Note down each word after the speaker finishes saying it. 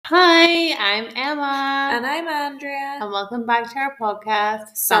Hi, I'm Emma. And I'm Andrea. And welcome back to our podcast,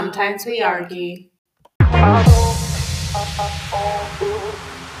 Sometimes We Argue.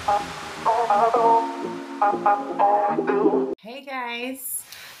 Hey guys.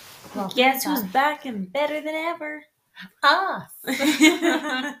 Guess who's back and better than ever? Us.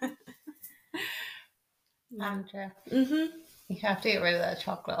 Andrea. You have to get rid of that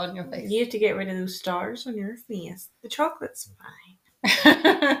chocolate on your face. You have to get rid of those stars on your face. The chocolate's fine.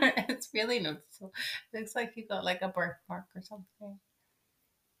 It's really noticeable. Looks like you got like a birthmark or something.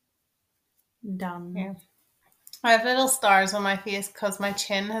 Done. Yeah. I have little stars on my face because my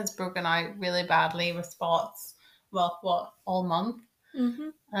chin has broken out really badly with spots. Well, all month.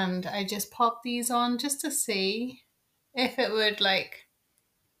 And I just popped these on just to see if it would like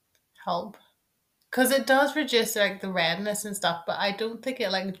help. Because it does reduce like the redness and stuff, but I don't think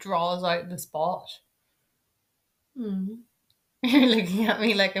it like draws out the spot. You're looking at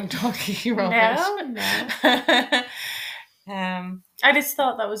me like I'm talking rubbish. No. I just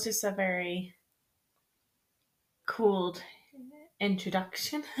thought that was just a very cold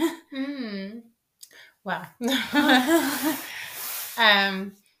introduction. Wow.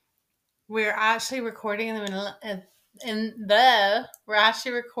 We're actually recording in the middle we're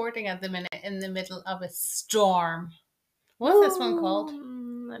actually recording at the minute in the middle of a storm. What's this one called?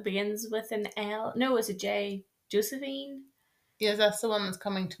 It begins with an L. No, it's a J. Josephine. Yes, that's the one that's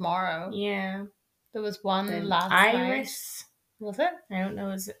coming tomorrow. Yeah. There was one Then last Iris. night. Was it? I don't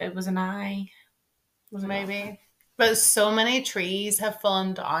know. It was an I. Was it maybe? not? But so many trees have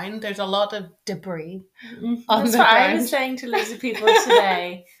fallen down. There's a lot of debris. That's what I was saying to loads of people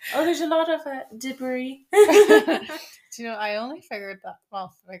today. Oh, there's a lot of debris. Do you know, I only heard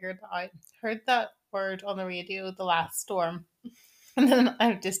that word on the radio, the last storm. And then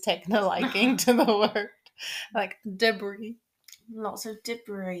I've just taken a liking to the word. Like debris. Lots of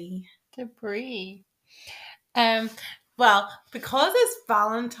debris. Debris. Well, because it's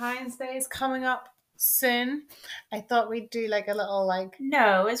Valentine's Day is coming up soon, I thought we'd do like a little like...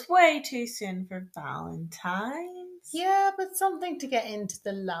 No, it's way too soon for Valentine's. Yeah, but something to get into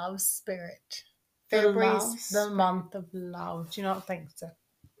the love spirit. February's the month of love. Do you not think so?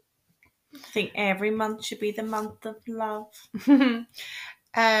 I think every month should be the month of love.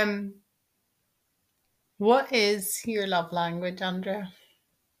 What is your love language, Andrea?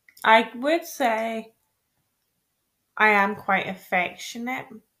 I would say I am quite affectionate.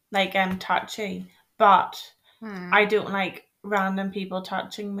 Like, I'm touchy. But I don't like random people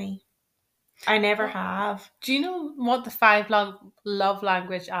touching me. I never have. Do you know what the 5 love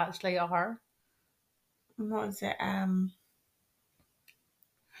language actually are? What is it?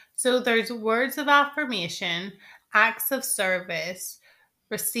 So there's words of affirmation, acts of service,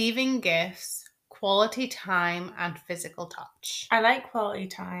 receiving gifts, quality time, and physical touch. I like quality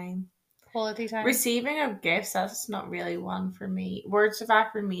time. Quality time? Receiving of gifts, that's not really one for me. Words of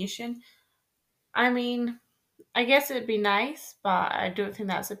affirmation, I mean, I guess it'd be nice, but I don't think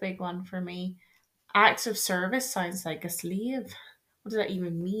that's a big one for me. Acts of service sounds like a slave. What does that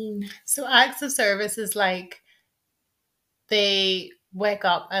even mean? So acts of service is like they wake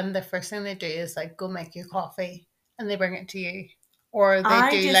up and the first thing they do is like go make you coffee and they bring it to you. Or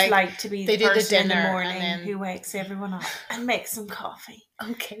they like to be the person in the morning who wakes everyone up and makes some coffee.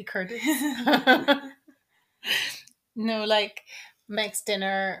 Okay, Curtis. No, like makes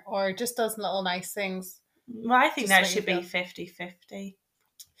dinner or just does little nice things. Well, I think that should be 50-50.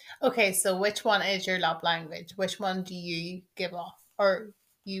 Okay, so which one is your love language? Which one do you give off or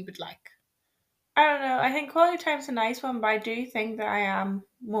you would like? I don't know. I think quality time's a nice one, but I do think that I am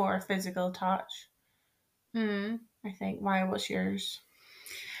more physical touch. I think. Why? What's yours?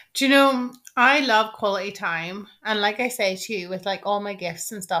 Do you know, I love quality time. And like I say to you, with like all my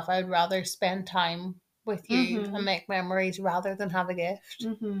gifts and stuff, I would rather spend time with you and make memories rather than have a gift.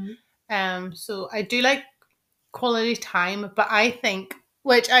 So I do like quality time, but I think,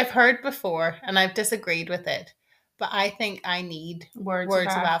 which I've heard before and I've disagreed with it, but I think I need words of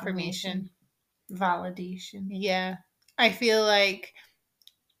affirmation. Validation. Yeah. I feel like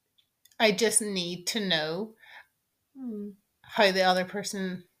I just need to know how the other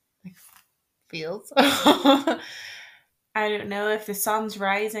person feels. I don't know. If the sun's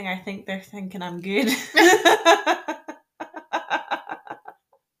rising, I think they're thinking I'm good.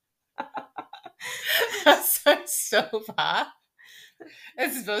 That sounds so bad.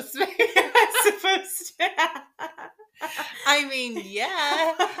 It's supposed to be. It's supposed to. I mean,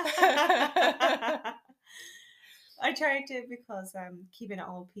 yeah. I tried to because I'm keeping it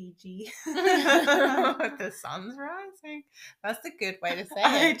all PG. The sun's rising. That's a good way to say it.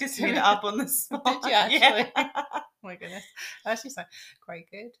 I just made it up on the spot. Did you actually? Yeah. Oh my goodness. That actually sounds quite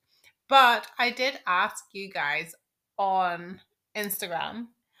good. But I did ask you guys on Instagram.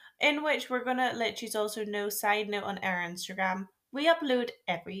 In which we're gonna let you also know, side note, on our Instagram, we upload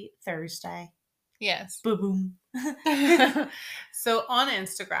every Thursday. Yes. Boom. So on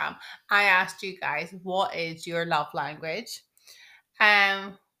Instagram, I asked you guys, what is your love language?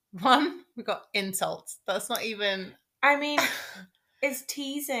 Um, one, we got insults. That's not even. I mean, it's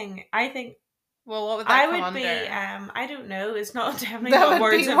teasing. I think Well, what would I that come would be under? I don't know, it's not definitely That not would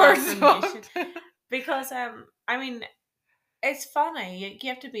words be of words affirmation. of. Because I mean, it's funny. You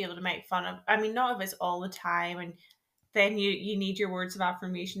have to be able to make fun of, I mean, not of it all the time, and then you need your words of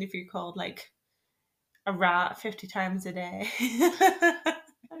affirmation if you're called like a rat 50 times a day.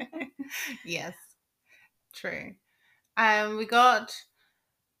 Yes, true. We got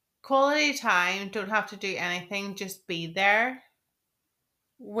quality time. Don't have to do anything. Just be there.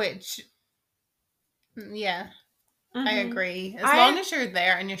 Which, yeah, I Mhm. agree. As long I as you're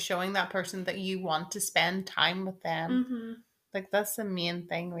there and you're showing that person that you want to spend time with them, mhm. like that's the main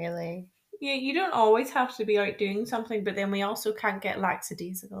thing, really. Yeah, you don't always have to be out doing something, but then we also can't get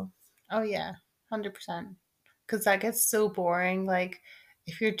lackadaisical. Oh yeah, 100%. Because that gets so boring. Like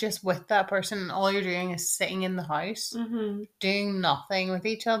if you're just with that person and all you're doing is sitting in the house Mhm. doing nothing with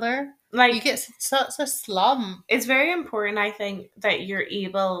each other, you Like, get such a slum. it's very important, I think, that you're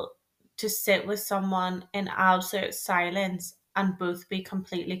able to sit with someone in absolute silence and both be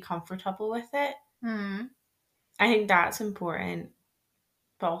completely comfortable with it. Hmm. I think that's important,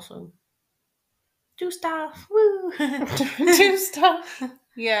 but also do stuff. Woo! Do stuff.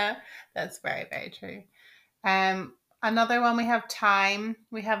 Yeah, that's very, very true. Another one, we have time.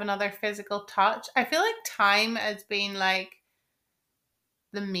 We have another physical touch. I feel like time has been like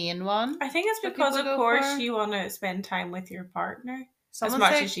the main one I think it's that because, people of go course, for. you want to spend time with your partner as Someone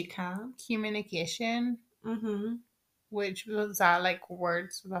much said as you can. communication, Mm-hmm. which was that like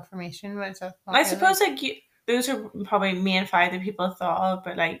words of affirmation, which that's I not suppose really. like those are probably main five that people thought of,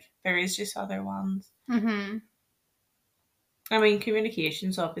 but like there is just other ones. Mm-hmm. I mean,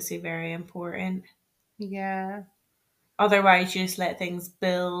 communication's obviously very important. Yeah. Otherwise, you just let things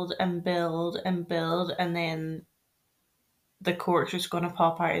build and build and build, and then the cork's just going to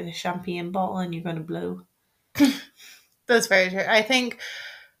pop out of the champagne bottle, and you're going to blow. That's very true. I think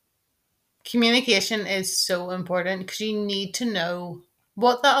communication is so important because you need to know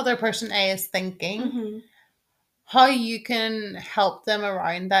what the other person A is thinking, Mm-hmm. how you can help them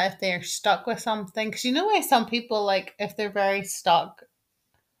around that if they're stuck with something. Because you know why some people, like, if they're very stuck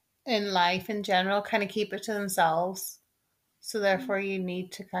in life in general, kind of keep it to themselves. So therefore, you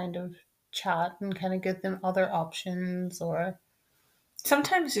need to kind of chat and kind of give them other options or.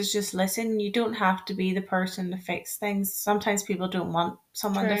 Sometimes it's just listen. You don't have to be the person to fix things. Sometimes people don't want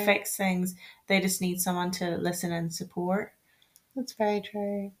someone to True. fix things. They just need someone to listen and support. That's very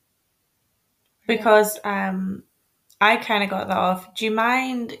true. Very. Because I kind of got that off. Do you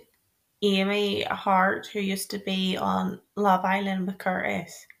mind Amy Hart, who used to be on Love Island with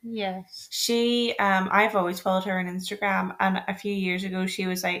Curtis? Yes. She, I've always followed her on Instagram, and a few years ago, she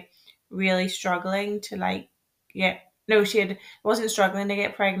was like really struggling to like get. No, she had wasn't struggling to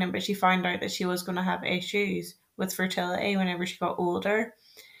get pregnant, but she found out that she was going to have issues with fertility whenever she got older.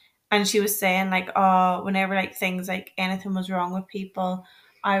 And she was saying like, oh, whenever like things like anything was wrong with people,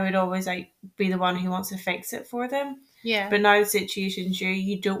 I would always like be the one who wants to fix it for them. Yeah, But now the situation's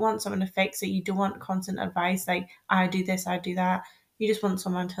you don't want someone to fix it. You don't want constant advice like I do this, I do that. You just want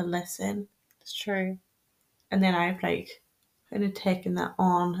someone to listen. it's true. And then I've like kind of taken that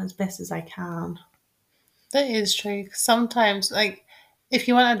on as best as I can. That is true. Sometimes, like, if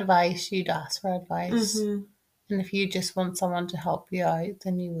you want advice, you'd ask for advice. Mm-hmm. And if you just want someone to help you out,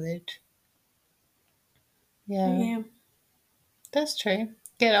 then you would. Yeah, Yeah. that's true.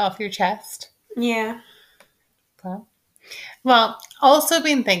 Get it off your chest. Yeah. Well, also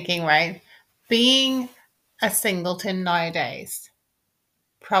been thinking, right? Being a singleton nowadays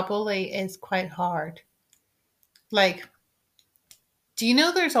probably is quite hard. Like, do you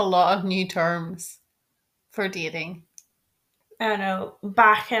know there's a lot of new terms for dating? I don't know.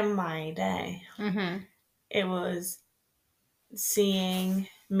 Back in my day, Mm-hmm. it was seeing,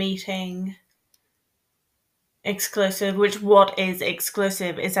 meeting, exclusive. Which what is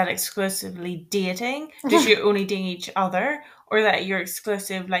exclusive? Is that exclusively dating? Does you only date each other, or that you're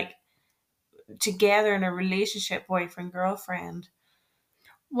exclusive like together in a relationship, boyfriend girlfriend?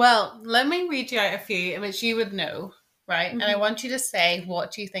 Well, let me read you out a few which you would know, right? And I Mm-hmm. want you to say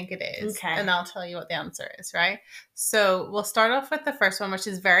what you think it is, Okay. and I'll tell you what the answer is, right? So we'll start off with the first one, which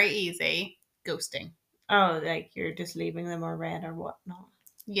is very easy: ghosting. Oh, like you're just leaving them or red or whatnot.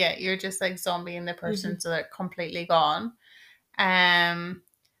 Yeah, you're just like zombieing the Mm-hmm. person so they're completely gone. Um,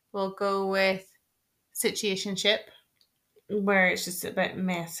 We'll go with situationship. Where it's just a bit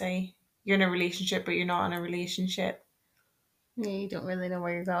messy. You're in a relationship, but you're not in a relationship. Yeah, you don't really know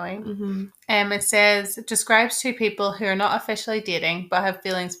where you're going. Mm-hmm. It says describes two people who are not officially dating but have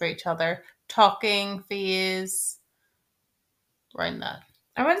feelings for each other. Talking phase, around that.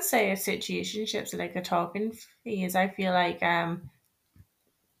 I wouldn't say a situationship's like a talking phase. I feel like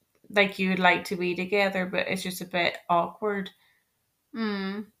you'd like to be together, but it's just a bit awkward.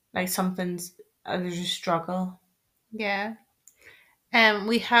 Mm, Like something's there's a struggle. yeah.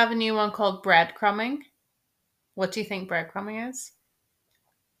 We have a new one called breadcrumbing. What do you think breadcrumbing is?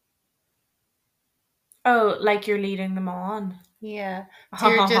 Oh, like you're leading them on. Yeah. So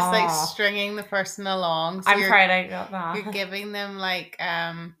you're just like I'm stringing the person along. So you're proud I got you're that. giving them like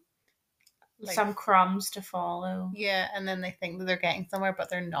Some crumbs to follow. yeah, and then they think that they're getting somewhere, but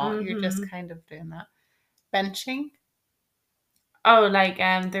they're not. You're just Mm-hmm. kind of doing that. Benching. Oh, like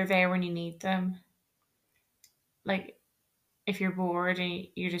they're there when you need them. Like if you're bored and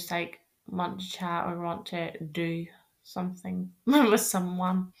you just like want to chat or want to do something with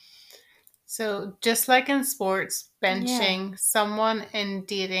someone. So just like in sports, Yeah. benching someone in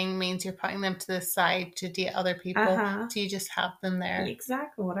dating means you're putting them to the side to date other Uh people. huh. So you just have them there.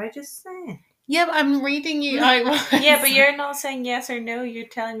 Exactly what I just said. Yeah, but I'm reading you out Yeah, but was you're not saying yes or no. You're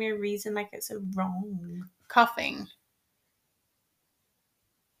telling me a reason like it's a wrong. coughing.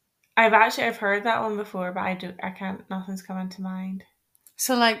 I've heard that one before, but I can't. Nothing's coming to mind.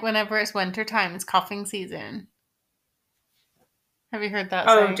 So like whenever it's winter time, it's coughing season. Have you heard that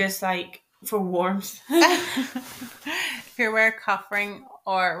Oh, saying? just like for warmth. If you're aware, coughing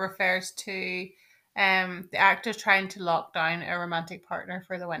or refers to the act of trying to lock down a romantic partner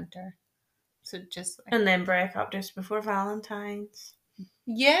for the winter. So just like And then break up just before Valentine's.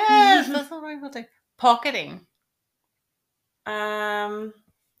 yes, that's what people do. Pocketing. um,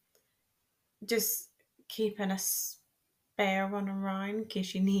 just keeping a spare one around in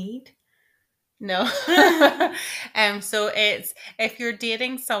case you need. No. So it's if you're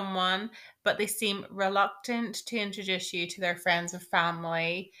dating someone but they seem reluctant to introduce you to their friends or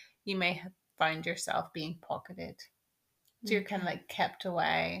family, you may have found yourself being pocketed. So you're kind of Okay. like kept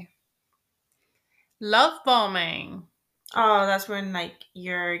away. Love bombing. Oh, that's when like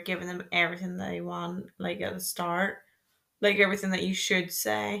you're giving them everything they want, like at the start, like everything that you should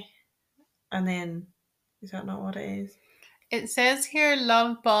say, and then is that not what it is? It says here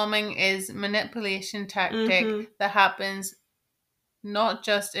love bombing is manipulation tactic Mm-hmm. that happens not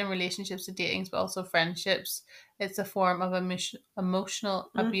just in relationships to datings but also friendships. It's a form of emotional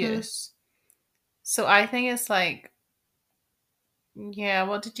Mm-hmm. abuse. So I think it's like yeah,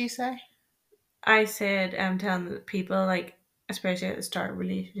 what did you say? I said I'm telling the people like, especially at the start of a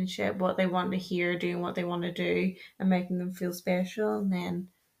relationship, what they want to hear, doing what they want to do, and making them feel special, and then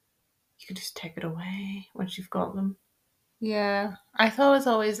you can just take it away once you've got them. Yeah. I thought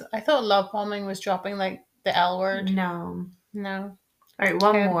love bombing was dropping like the L word. No. No. All right,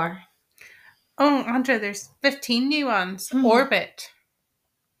 one Okay. more. Oh, Andrea, there's 15 new ones. I Orbit.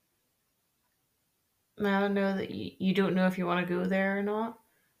 don't know that you don't know if you want to go there or not.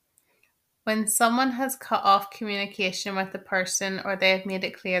 When someone has cut off communication with the person or they have made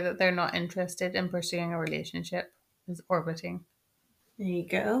it clear that they're not interested in pursuing a relationship, is orbiting. There you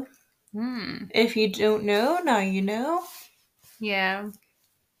go. Hmm. If you don't know, now you know. Yeah.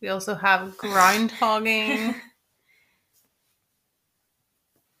 We also have groundhogging,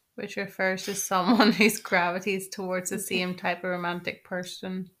 which refers to someone whose gravity is towards the same type of romantic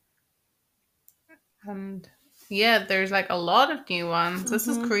person. And yeah, there's like a lot of new ones. This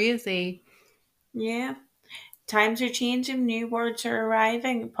is Mm-hmm. crazy. Yeah. Times are changing, new words are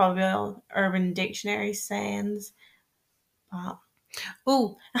arriving. Probably all Urban Dictionary sayings. But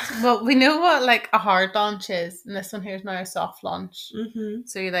Oh, well, we know what like a hard launch is, and this one here is now a soft launch. mm-hmm.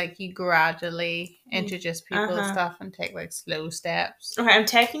 So you gradually introduce people to Uh-huh. stuff and take like slow steps. Okay, I'm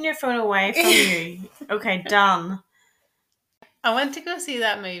taking your phone away from you. Okay, done. I went to go see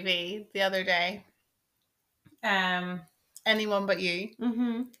that movie the other day. Um, Anyone But You,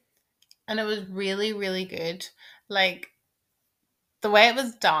 Mm-hmm. and it was really really good. Like the way it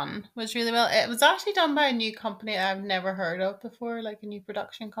was done was really well. It was actually done by a new company I've never heard of before, like a new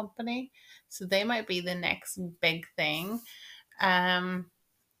production company. So they might be the next big thing. Um,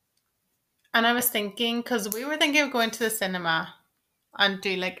 and I was thinking because we were thinking of going to the cinema and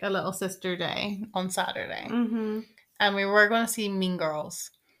do like a little sister day on Saturday, Mm-hmm. and we were going to see Mean Girls,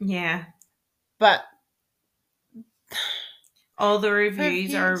 Yeah. but All the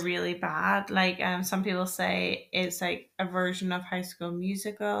reviews are reviews. really bad. Like some people say it's like a version of High School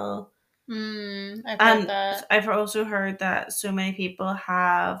Musical. I've heard And that. I've also heard that so many people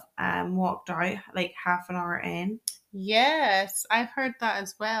have walked out like half an hour in. Yes, I've heard that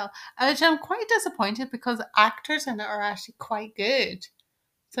as well. Which I'm quite disappointed because actors in it are actually quite good.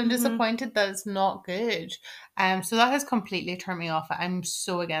 So I'm Mhm. disappointed that it's not good. So that has completely turned me off. I'm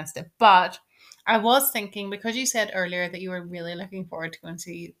so against it. But I was thinking, because you said earlier that you were really looking forward to going to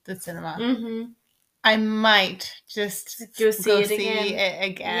see the cinema, Mhm. I might just Go see go it see again. it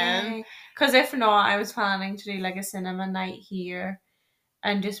again. Yay! Because if not, I was planning to do like a cinema night here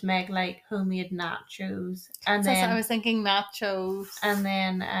and just make like homemade nachos, So I was thinking nachos. and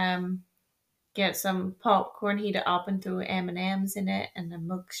then get some popcorn, heat it up, and throw M&Ms in it, and a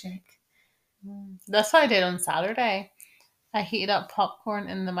milkshake. That's what I did on Saturday. I heated up popcorn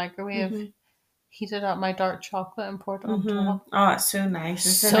in the microwave, Mhm. heated up my dark chocolate, and poured it on Mhm. top. Oh, it's so nice,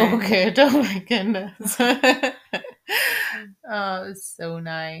 isn't So it? good. Oh my goodness. Oh, it's so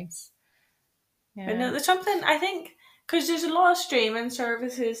nice. But no, Yeah. there's something I think because there's a lot of streaming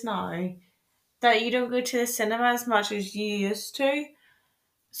services now that you don't go to the cinema as much as you used to.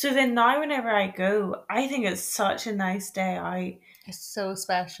 So then now, whenever I go, I think it's such a nice day out. It's so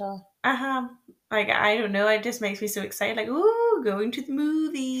special. Uh-huh. Like, I don't know, it just makes me so excited. Like, ooh, going to the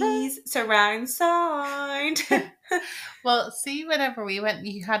movies, surround sound. Well, see, whenever we went,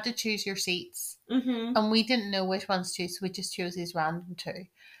 you had to choose your seats, Mm-hmm. and we didn't know which ones to choose, so we just chose these random two.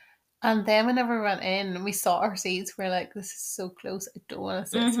 And then whenever we went in and we saw our seats, we are like, this is so close. I don't want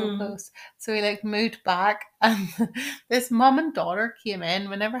to sit so Mm-hmm. close. So we like moved back, and this mum and daughter came in.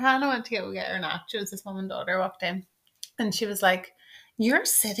 Whenever Hannah went to go get her nachos, this mum and daughter walked in, and she was like, "You're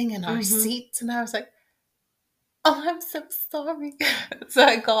sitting in our Mm-hmm. seats," and I was like, "Oh, I'm so sorry." So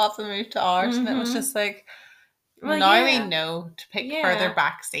I got up and moved to ours, and it was Mm-hmm. just like, Well, now we yeah. know to pick further Yeah.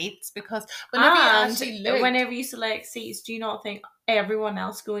 back seats, because whenever you And actually looked, whenever you select seats, do you not think everyone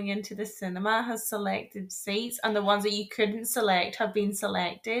else going into the cinema has selected seats and the ones that you couldn't select have been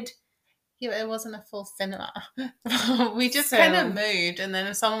selected? yeah, it wasn't a full cinema. We just kind of So, moved, and then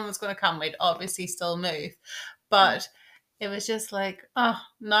if someone was going to come, we'd obviously still move. But it was just like, oh,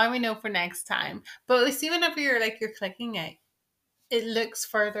 now we know for next time. But we see whenever you're clicking it, it looks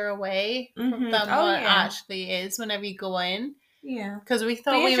further away mm-hmm. than Oh, what it yeah. actually is whenever you go in. Yeah. Because we But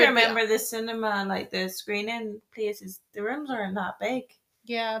thought you have we to would be, remember the cinema, like the screening places, the rooms aren't that big.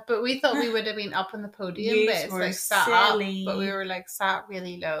 yeah, but we thought we would have been up in the podium You bits, were like sat up, but we silly. were like sat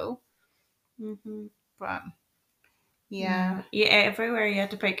really low. Mm-hmm. But yeah. No, yeah, everywhere you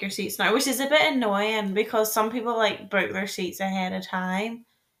had to pick your seats now, which is a bit annoying because some people like book their seats ahead of time,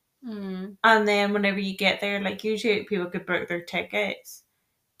 Mm. and then whenever you get there, like usually people could book their tickets,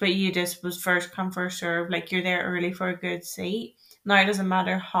 but you just was first come first serve. Like you're there early for a good seat. Now it doesn't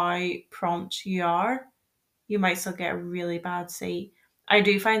matter how prompt you are, you might still get a really bad seat. I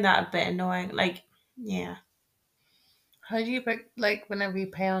do find that a bit annoying. Like, yeah. How do you book, like, whenever you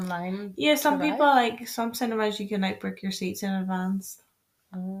pay online Yeah, to some people ride? like some cinemas you can like book your seats in advance.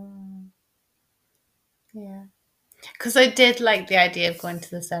 Oh, yeah. Because I did like the idea of going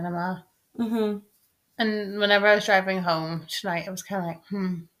to the cinema. Mm-hmm. And whenever I was driving home tonight, I was kind of like,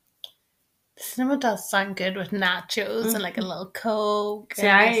 the cinema does sound good with nachos and like a Mm-hmm. little Coke See,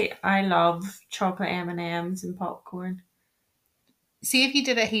 and just I love chocolate M&Ms and popcorn. see if you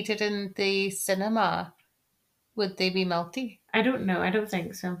did it heated in the cinema, would they be melty? I don't know. I don't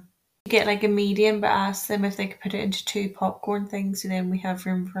think so. Get like a medium, but ask them if they could put it into two popcorn things, so then we have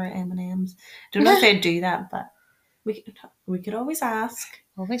room for M&Ms. Don't know if they'd do that, but we could always ask.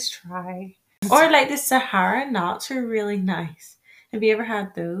 Always try. Or like the Sahara nuts are really nice. Have you ever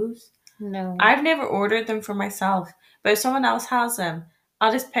had those? No. I've never ordered them for myself, but if someone else has them,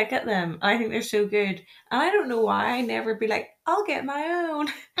 I'll just pick at them. I think they're so good. And I don't know why I never be like, I'll get my own.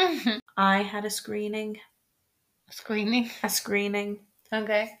 I had Screening. a screening,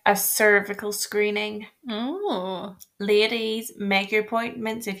 Okay. a cervical screening. Oh, Ladies, make your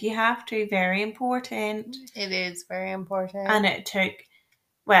appointments if you have to. Very important. it is very important. And it took,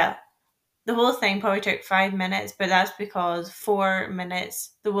 well, the whole thing probably took 5 minutes, but that's because 4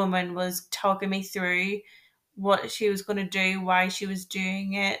 minutes the woman was talking me through what she was going to do, why she was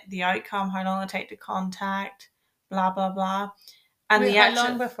doing it, the outcome, how long it take to contact, blah blah blah. And Wait, the how long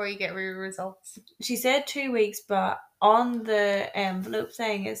actual, before you get your results? she said 2 weeks, but on the envelope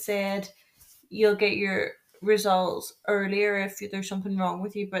thing it said you'll get your results earlier if there's something wrong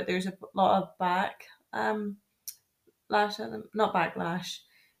with you, but there's a lot of back lash at them, not backlash,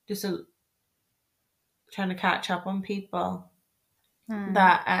 just trying to catch up on people Hmm.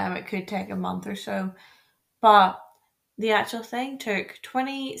 that it could take a month or so. But the actual thing took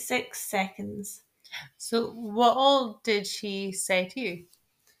 26 seconds. So, what all did she say to you?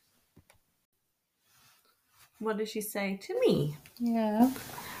 What did she say to me? Yeah.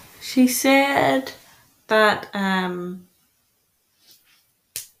 She said that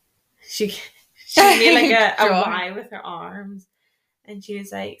she she made like a Drawing. Y with her arms, and she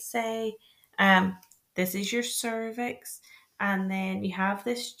was like, say, this is your cervix, and then you have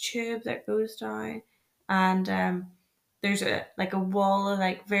this tube that goes down, and there's a like a wall of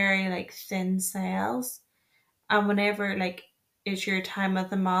like very like thin cells, and whenever like it's your time of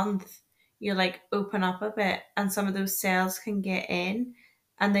the month, you like open up a bit, and some of those cells can get in,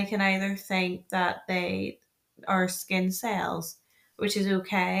 and they can either think that they are skin cells, which is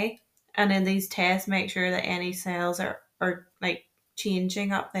okay, and in these tests make sure that any cells are like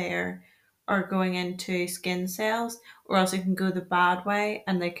changing up there or going into skin cells, or else it can go the bad way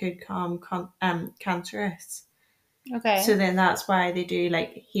and they could come cancerous. So Okay. then that's why they do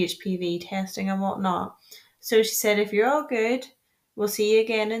like HPV testing and whatnot. So she said, if you're all good, we'll see you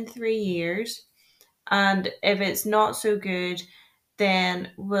again in 3 years. And if it's not so good,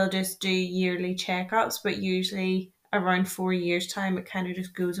 then we'll just do yearly checkups. But usually around 4 years' time, it kind of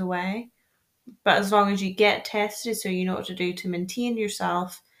just goes away. But as long as you get tested, so you know what to do to maintain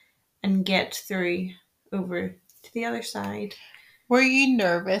yourself and get through over to the other side. Were you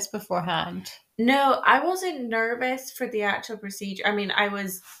nervous beforehand? No, I wasn't nervous for the actual procedure. I mean, I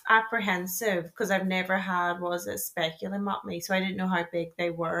was apprehensive because I've never had, was it, speculum up me, so I didn't know how big they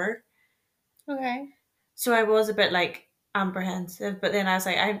were. Okay. So I was a bit like apprehensive, but then I was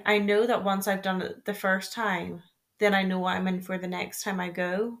like, I know that once I've done it the first time, then I know what I'm in for the next time I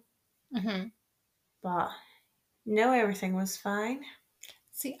go. Mm-hmm. But no, everything was fine.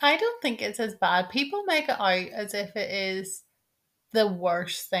 See, I don't think it's as bad. People make it out as if it is the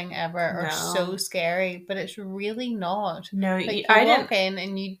worst thing ever or so No, scary, but it's really not. no, Like you I didn't. walk in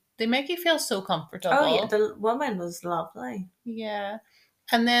and they make you feel so Oh yeah, comfortable. the woman was lovely. Yeah.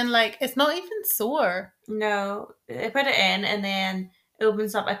 And then like it's not even sore. No, I put it in and then it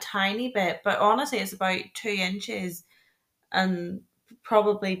opens up a tiny bit, but honestly, it's about 2 inches, and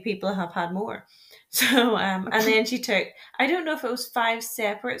probably people have had more. So, and then she took, I don't know if it was five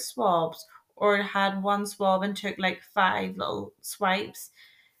separate swabs or had one swab and took like five little swipes,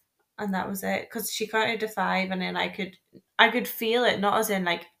 and that was it. Because she counted to five, and then I could feel it, not as in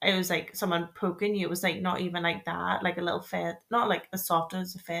like it was like someone poking you. It was like not even like that, like a little feather, not like as soft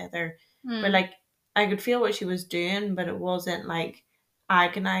as a feather, but Mm. like I could feel what she was doing, but it wasn't like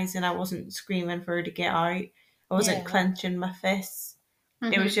agonizing. I wasn't screaming for her to get out. I wasn't Yeah. clenching my fists.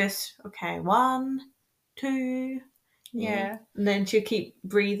 It was Mm-hmm. just okay. One, two, yeah, Yeah. and then she'd keep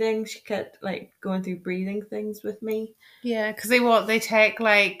breathing. She kept like going through breathing things with me. Yeah, because they take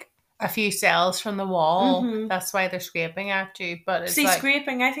like a few cells from the wall. Mm-hmm. That's why they're scraping at you. But it's See, like,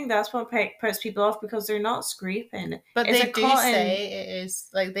 scraping, I think that's what puts people off because they're not scraping. but It's they a do cotton. say it is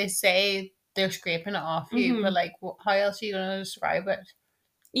like they say they're scraping it off you. But Hmm. like, how else are you gonna describe it?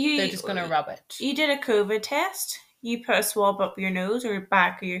 They're You just gonna rub it. you did a COVID test. You put a swab up your nose or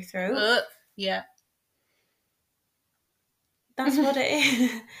back of your throat. Yeah, That's what it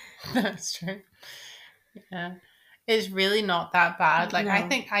is. that's true. Yeah, it's really not that bad. Like I No.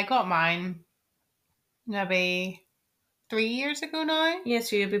 think I got mine maybe 3 years ago now. Yeah,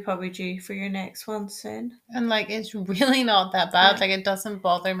 so you'll be probably due for your next one soon. And like it's really not that bad. Uh, Like it doesn't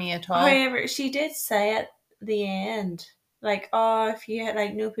bother me at all. However, she did say at the end, like, oh, if you had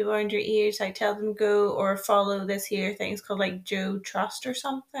like know people around your age, like tell them go or follow this here thing. It's called like Joe Trust or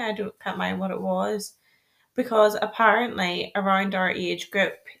something. Can't mind what it was. Because apparently around our age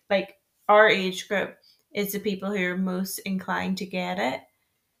group, like our age group is the people who are most inclined to get it,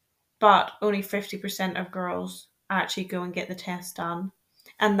 but only 50% of girls actually go and get the test done.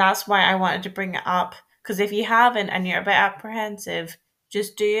 And that's why I wanted to bring it up, because if you haven't and you're a bit apprehensive,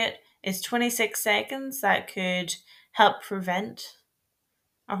 just do it. It's 26 seconds that could help prevent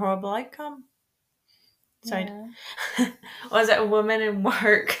a horrible outcome. So Yeah. was it a woman in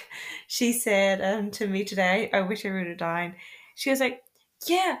work? She said to me today, I wish I wrote it down. She was like,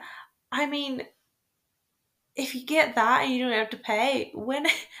 yeah, I mean, if you get that and you don't have to pay, when,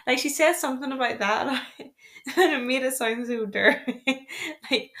 like, she said something about that, and it made it sound so dirty.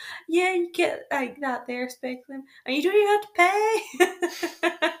 Like, yeah, you get like that there, speculum, and you don't even have to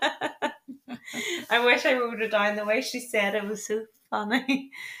pay. I wish I wrote it down. The way she said it was so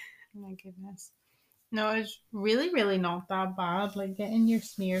funny. Oh my goodness. No, it's really, really not that bad. Like getting your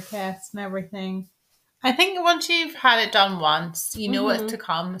smear test and everything. I think once you've had it done once, you know what's to Mm-hmm.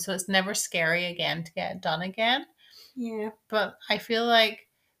 come, so it's never scary again to get it done again. Yeah. But I feel like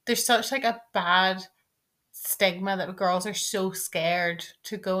there's such like a bad stigma that girls are so scared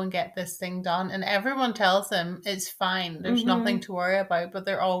to go and get this thing done, and everyone tells them it's fine. There's nothing Mm-hmm. to worry about, but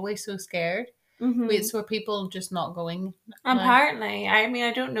they're always so scared. Wait, so are people just not going now? Apparently. I mean,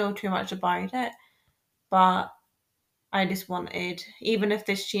 I don't know too much about it, but I just wanted, even if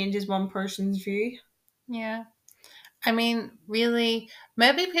this changes one person's view. Yeah. I mean, really,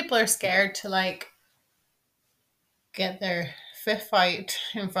 maybe people are scared to like get their fifth out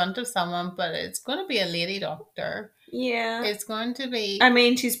in front of someone, but it's going to be a lady doctor. Yeah. It's going to be I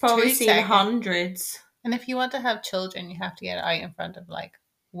mean, she's probably 2 seen seconds. hundreds. And if you want to have children, you have to get it out in front of like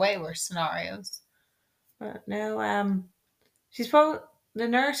way worse scenarios. But no, she's probably, the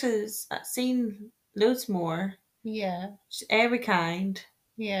nurse has seen loads more. Yeah. She's every kind.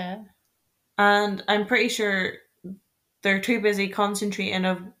 Yeah. And I'm pretty sure they're too busy concentrating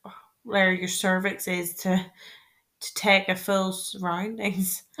of where your cervix is to take a full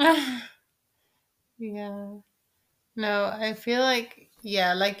surroundings. Yeah. No, I feel like,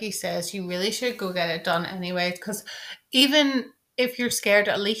 yeah, like he says, you really should go get it done anyway. Because even if you're scared,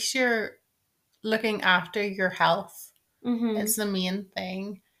 at least you're looking after your health. Mm-hmm. It's the main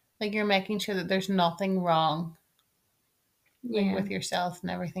thing. Like you're making sure that there's nothing wrong, like Yeah. with yourself and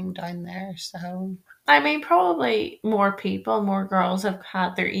everything down there. So I mean, probably more people, more girls have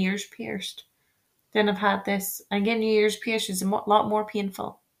had their ears pierced than have had this. And getting your ears pierced is a lot more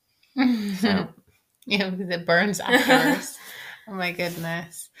painful. So. yeah, because it burns afterwards. Oh my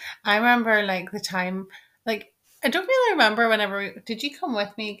goodness. I remember like the time, like I don't really remember whenever did you come with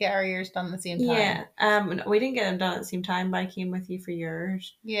me get our ears done at the same time? Yeah. We didn't get them done at the same time, but I came with you for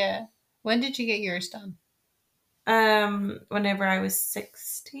yours. Yeah. When did you get yours done? Whenever I was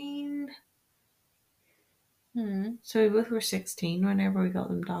 16. Hmm. So we both were 16 whenever we got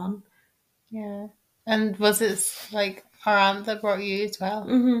them done. Yeah. And was it like our aunt that brought you as well?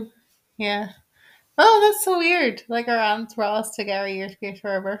 Mm-hmm. Yeah. Oh, that's so weird. Like our aunts brought us to get our ears pierced for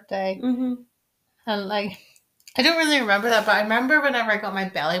our birthday. Mm-hmm. And like I don't really remember that, but I remember whenever I got my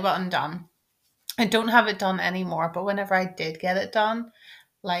belly button done. I don't have it done anymore, but whenever I did get it done,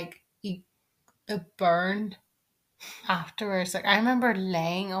 like the burn afterwards, like I remember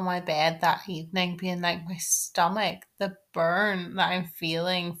laying on my bed that evening being like my stomach, the burn that I'm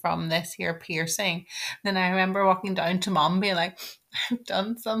feeling from this here piercing. Then I remember walking down to mom being like, I've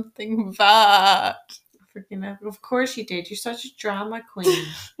done something bad. Freaking, of course you did. You're such a drama queen.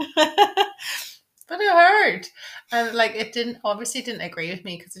 But it hurt. And like it didn't obviously didn't agree with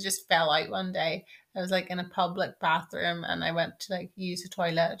me because it just fell out one day. I was like in a public bathroom and I went to like use the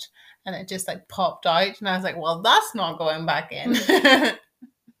toilet and it just like popped out and I was like, well, that's not going back in.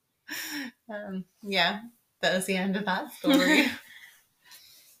 Yeah, that was the end of that story.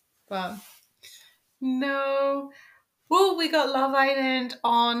 But no. Well, we got Love Island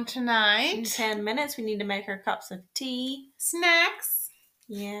on In tonight. 10 minutes, we need to make our cups of tea. Snacks.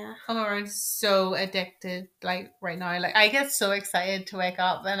 Yeah. Oh my god, I'm so addicted. Like right now, like I get so excited to wake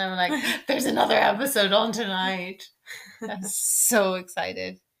up, and I'm like, "There's another episode on tonight." I'm so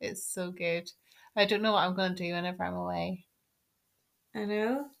excited. It's so good. I don't know what I'm gonna do whenever I'm away. I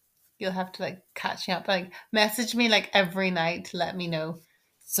know. You'll have to like catch me up. Like message me like every night to let me know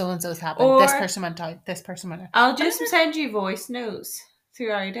so and so's happened. This Or person went out. This person went out. I'll just send you voice notes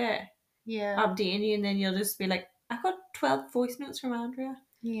throughout it, Yeah, updating you, and then you'll just be like, I got 12 voice notes from Andrea.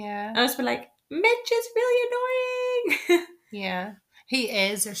 yeah, And I'll just be like, Mitch is really annoying. yeah. He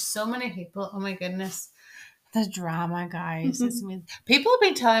is. There's so many people. Oh my goodness. The drama, guys. It's amazing. People have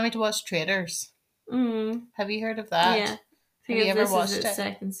been telling me to watch Traders. Mm. Have you heard of that? Yeah. Have you ever This watched is its it?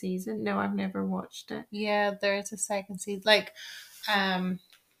 second season. No, I've never watched it. Yeah, there's a second season. Like,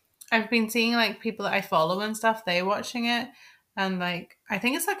 I've been seeing like people that I follow and stuff. They watching it, and like I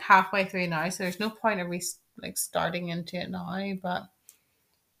think it's like halfway through now. So there's no point of like starting into it now. But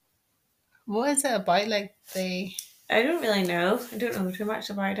what is it about? Like they, I don't really know. I don't know too much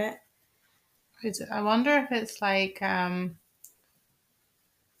about it. I wonder if it's like kind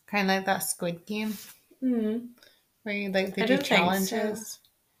of like that Squid Game where you like they I do don't think so. challenges.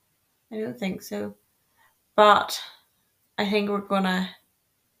 I don't think so. But I think we're gonna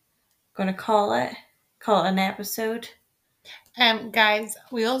call it an episode. Guys,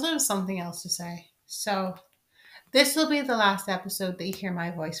 we also have something else to say. So this will be the last episode that you hear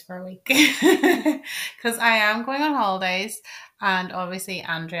my voice for a week because I am going on holidays, and obviously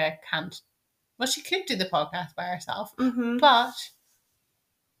Andrea can't. Well, she could do the podcast by herself, but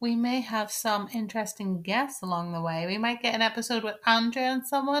we may have some interesting guests along the way. We might get an episode with Andrea and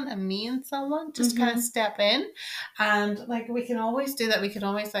someone, and me and someone, just kind of step in, and like we can always do that. We can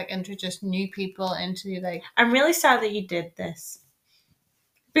always like introduce new people into like. I'm really sad that you did this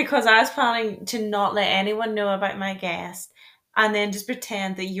because I was planning to not let anyone know about my guest and then just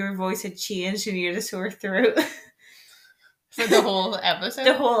pretend that your voice had changed and you had a sore throat. For the whole episode?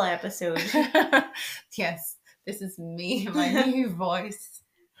 The whole episode. Yes, this is me, my new voice.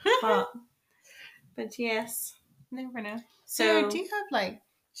 But yes. Never know. So, do you have like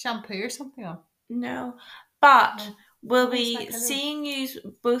shampoo or something on? No. But Oh, we'll where's my be pillow? seeing you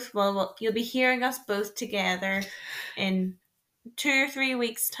both, well, you'll be hearing us both together in 2 or 3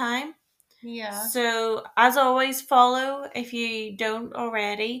 weeks' time. Yeah. So, as always, follow if you don't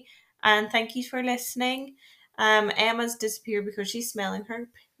already. And thank you for listening. Emma's disappeared because she's smelling her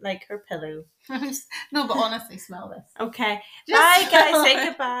pillow. No, but honestly, smell this. Okay. Just bye, guys. smell Say it.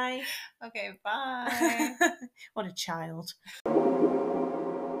 goodbye. Okay, bye. What a child.